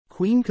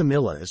Queen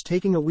Camilla is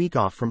taking a week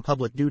off from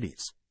public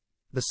duties.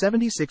 The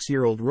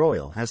 76-year-old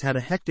royal has had a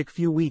hectic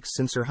few weeks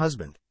since her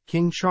husband,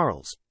 King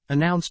Charles,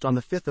 announced on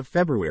the 5th of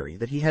February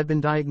that he had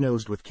been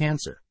diagnosed with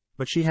cancer,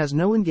 but she has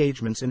no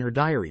engagements in her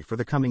diary for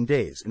the coming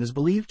days and is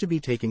believed to be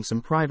taking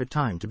some private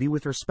time to be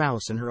with her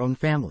spouse and her own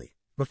family,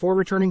 before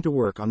returning to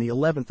work on the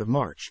 11th of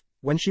March,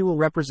 when she will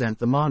represent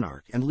the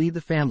monarch and lead the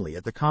family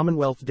at the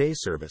Commonwealth Day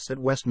service at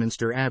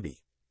Westminster Abbey.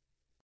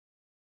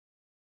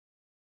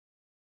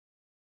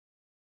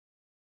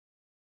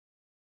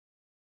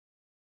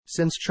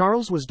 Since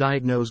Charles was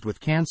diagnosed with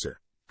cancer,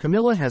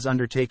 Camilla has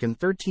undertaken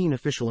 13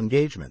 official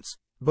engagements,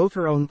 both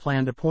her own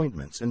planned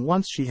appointments and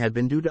ones she had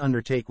been due to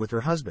undertake with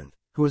her husband,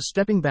 who is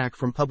stepping back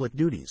from public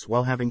duties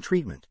while having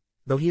treatment,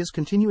 though he is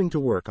continuing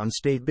to work on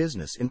state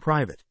business in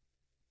private.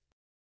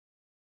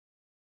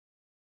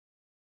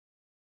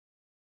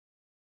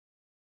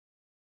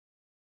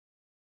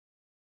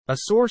 A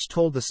source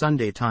told the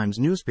Sunday Times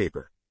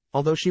newspaper,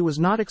 although she was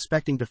not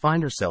expecting to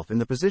find herself in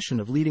the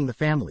position of leading the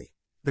family,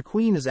 the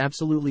Queen is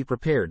absolutely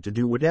prepared to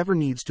do whatever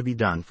needs to be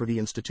done for the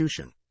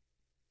institution.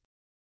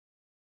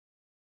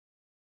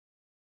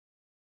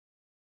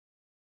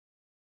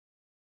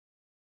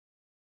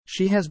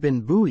 She has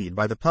been buoyed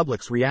by the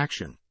public's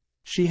reaction.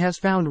 She has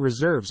found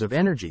reserves of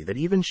energy that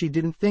even she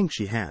didn't think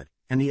she had,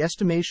 and the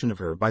estimation of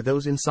her by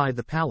those inside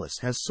the palace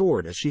has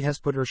soared as she has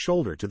put her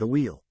shoulder to the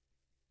wheel.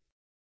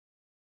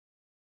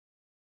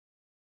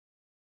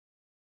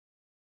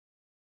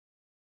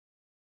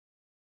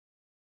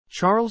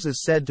 Charles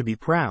is said to be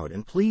proud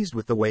and pleased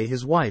with the way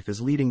his wife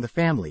is leading the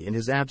family in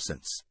his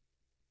absence.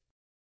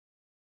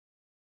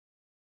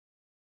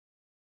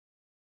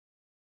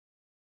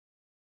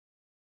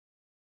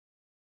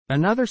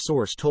 Another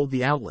source told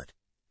the outlet,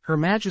 "Her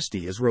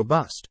Majesty is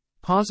robust,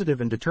 positive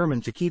and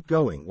determined to keep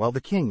going while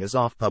the king is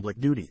off public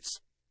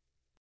duties."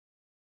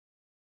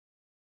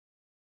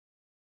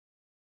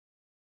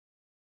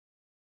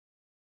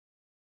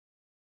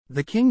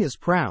 The king is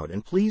proud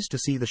and pleased to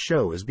see the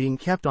show is being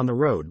kept on the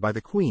road by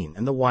the Queen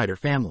and the wider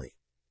family.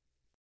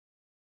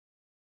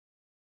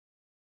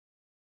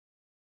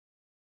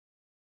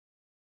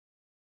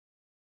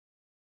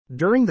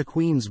 During the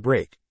Queen's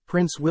break,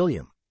 Prince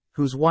William,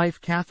 whose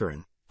wife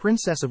Catherine,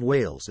 Princess of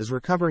Wales, is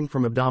recovering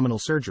from abdominal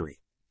surgery,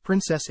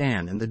 Princess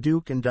Anne and the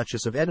Duke and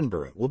Duchess of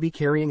Edinburgh will be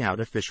carrying out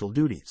official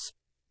duties.